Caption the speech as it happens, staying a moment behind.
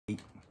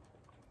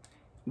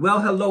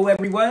Well, hello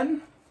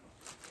everyone.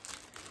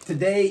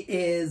 Today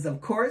is,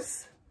 of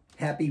course,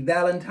 happy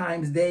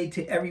Valentine's Day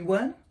to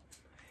everyone.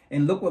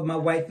 And look what my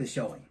wife is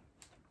showing.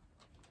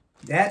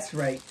 That's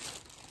right.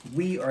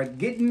 We are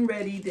getting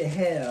ready to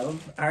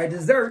have our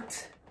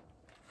dessert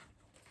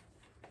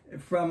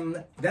from,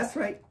 that's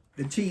right,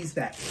 the Cheese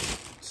Factory.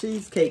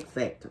 Cheesecake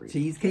Factory.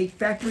 Cheesecake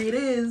Factory it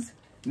is.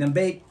 Now,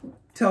 babe,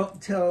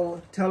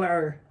 tell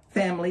our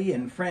family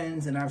and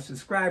friends and our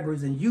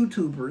subscribers and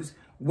YouTubers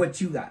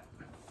what you got.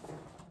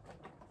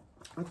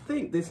 I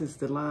think this is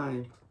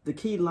the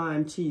key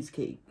lime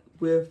cheesecake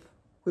with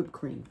whipped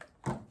cream.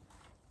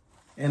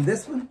 And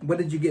this one, what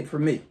did you get for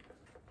me?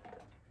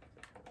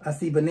 I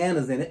see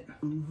bananas in it.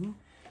 Mm-hmm.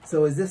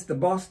 So is this the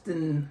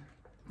Boston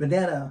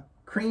banana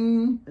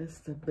cream? It's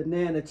the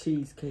banana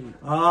cheesecake.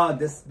 Ah,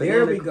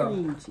 there we go.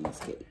 Cream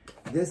cheesecake.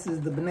 This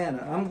is the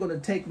banana. I'm going to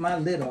take my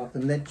lid off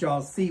and let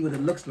y'all see what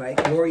it looks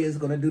like. Gloria's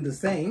going to do the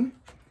same.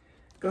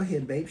 Go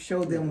ahead, babe.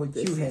 Show them what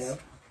you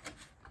have.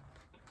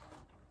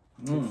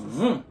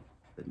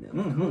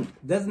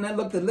 Doesn't that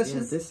look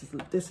delicious?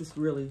 Yeah, this is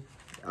really,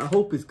 I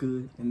hope it's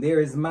good. And there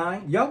is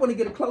mine. Y'all want to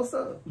get a close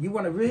up? You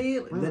want to really?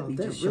 Wow,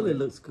 that really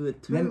looks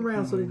good. Turn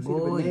around so they can see the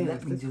bananas.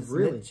 Let me just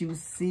let you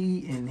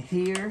see and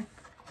hear.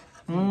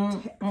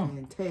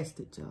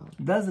 Fantastic job.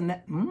 Doesn't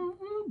that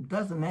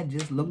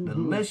just look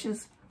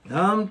delicious?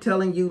 I'm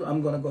telling you,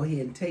 I'm going to go ahead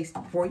and taste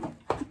it for you.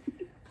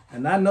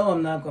 And I know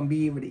I'm not going to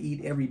be able to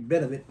eat every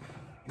bit of it.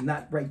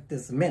 Not right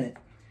this minute.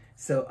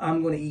 So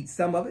I'm going to eat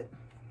some of it.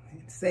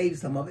 Save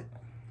some of it.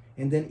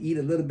 And then eat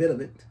a little bit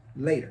of it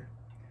later.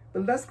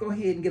 But let's go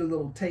ahead and get a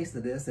little taste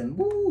of this. And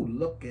woo,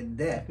 look at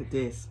that. Look at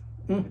this.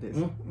 Look at this.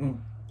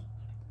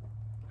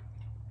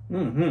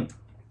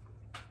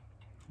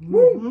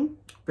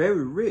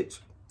 Very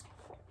rich.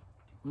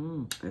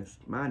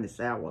 Mine is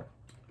sour.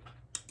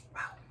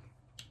 Wow.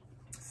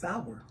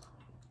 Sour.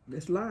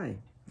 It's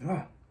lime.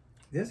 Oh,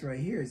 this right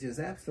here is just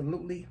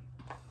absolutely,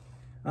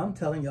 I'm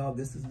telling y'all,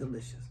 this is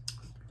delicious.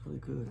 Really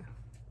good.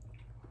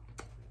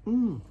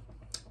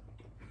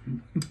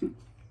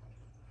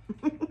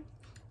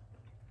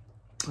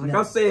 Like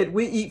I said,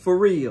 we eat for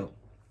real.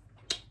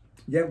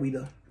 Yeah, we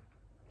do.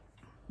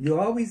 You're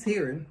always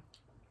hearing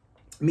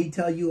me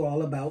tell you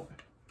all about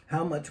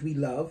how much we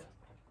love,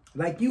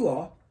 like you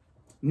all,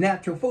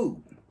 natural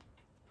food.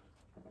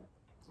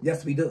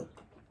 Yes, we do.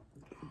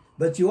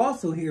 But you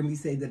also hear me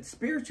say that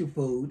spiritual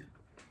food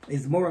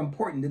is more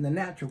important than the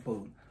natural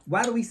food.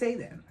 Why do we say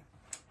that?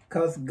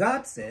 Because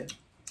God said,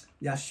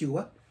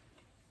 Yeshua,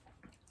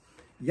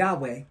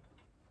 Yahweh,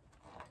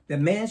 that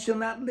man shall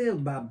not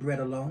live by bread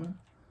alone,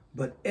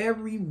 but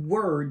every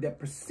word that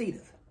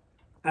proceedeth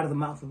out of the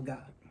mouth of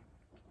God.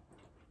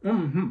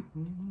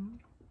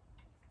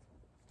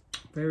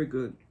 Very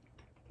good.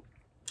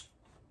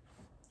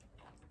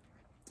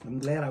 I'm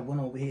glad I went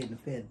over here and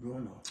fed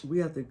Bruno. We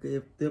have to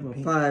give them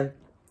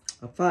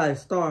a five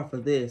star for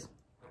this.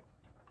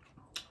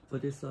 For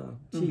this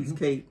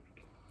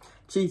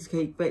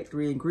Cheesecake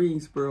Factory in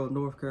Greensboro,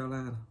 North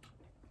Carolina.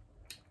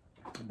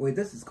 Boy,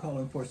 this is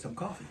calling for some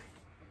coffee.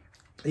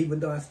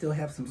 Even though I still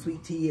have some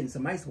sweet tea and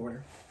some ice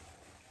water.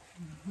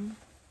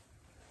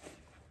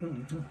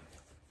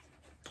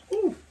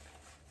 Ooh.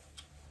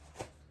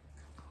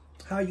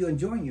 How are you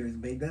enjoying yours,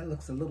 babe? That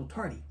looks a little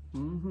tardy.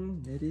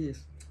 It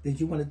is. Did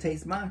you want to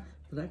taste mine?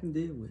 But I can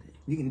deal with it.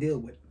 You can deal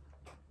with it.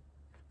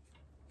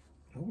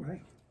 All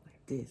right.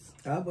 Like this.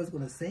 I was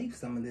going to save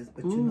some of this,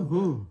 but you know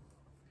what?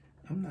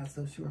 I'm not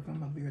so sure if I'm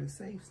going to be able to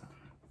save some.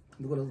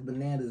 Look at those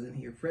bananas in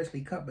here.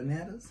 Freshly cut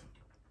bananas.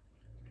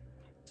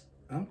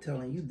 I'm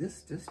telling you,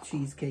 this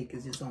cheesecake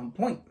is just on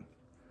point.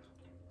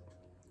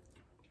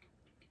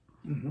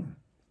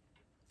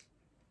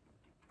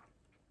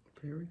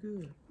 Very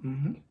good.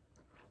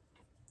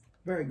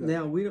 Very good.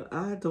 Now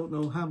I don't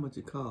know how much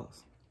it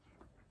costs.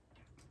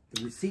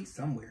 The receipt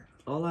somewhere.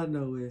 All I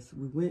know is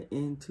we went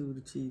into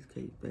the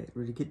Cheesecake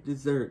Factory to get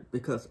dessert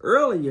because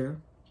earlier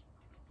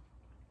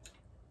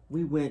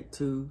we went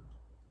to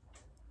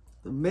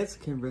the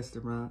Mexican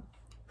restaurant.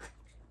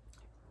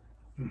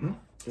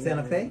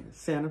 Santa Fe?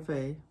 Santa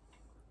Fe.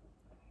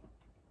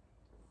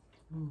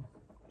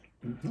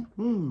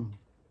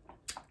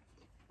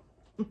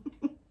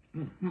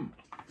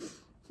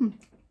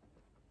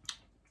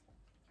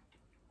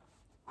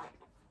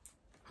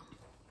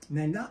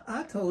 Now,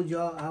 I told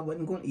y'all I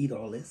wasn't going to eat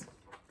all this.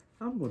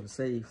 I'm going to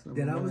save some.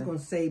 That I was going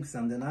to save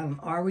something. I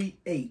already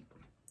ate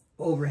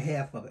over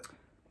half of it.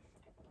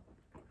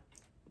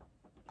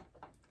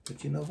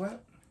 But you know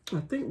what?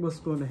 I think what's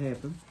going to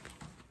happen,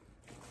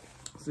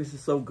 this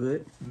is so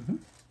good.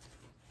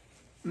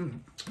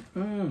 And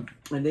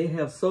they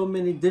have so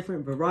many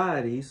different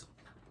varieties.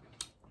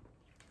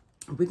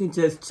 We can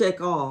just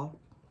check off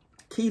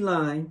key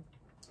lime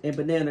and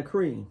banana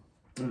cream.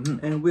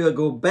 And we'll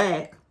go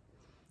back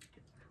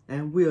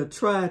and we'll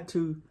try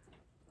to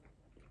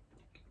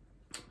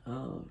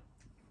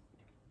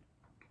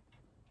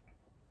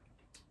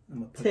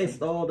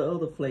test all the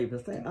other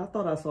flavors. I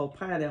thought I saw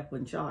pineapple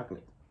and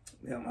chocolate.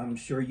 I'm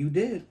sure you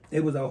did.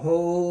 It was a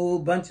whole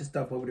bunch of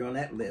stuff over there on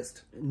that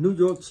list. New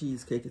York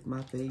cheesecake is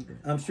my favorite.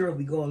 I'm sure if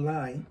we go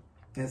online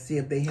and see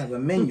if they have a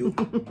menu,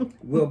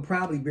 we'll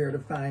probably be able to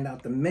find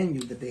out the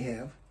menu that they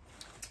have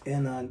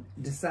and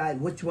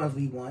decide which ones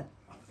we want,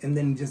 and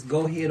then just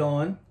go ahead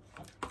on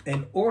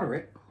and order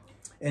it.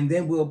 And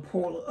then we'll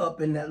pull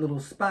up in that little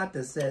spot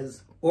that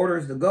says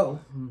orders to go.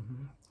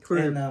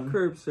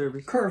 Curb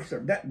service. Curb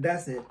service.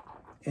 That's it.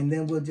 And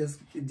then we'll just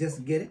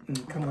get it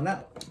and come on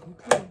out.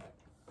 Okay.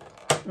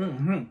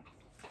 I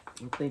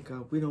think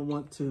we don't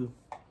want to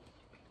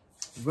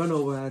run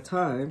over our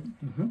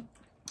time,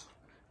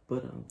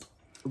 but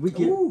we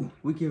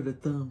give it a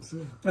thumbs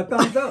up. A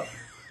thumbs up.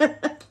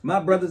 My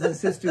brothers and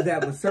sisters,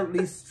 that was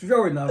certainly,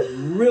 sure enough,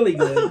 really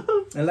good.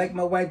 And like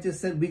my wife just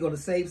said, we're going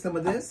to save some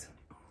of this.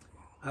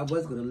 I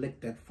was going to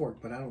lick that fork,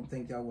 but I don't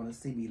think y'all want to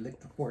see me lick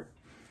the fork.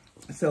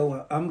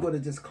 So I'm going to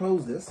just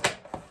close this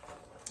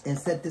and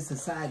set this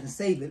aside and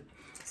save it.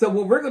 So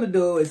what we're going to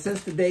do is,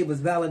 since today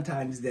was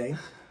Valentine's Day,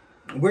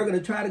 we're going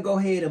to try to go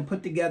ahead and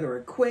put together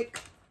a quick,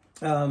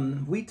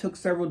 we took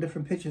several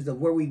different pictures of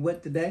where we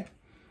went today.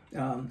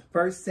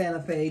 First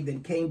Santa Fe,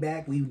 then came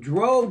back. We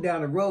drove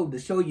down the road to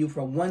show you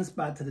from one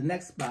spot to the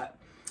next spot.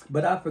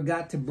 But I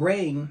forgot to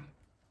bring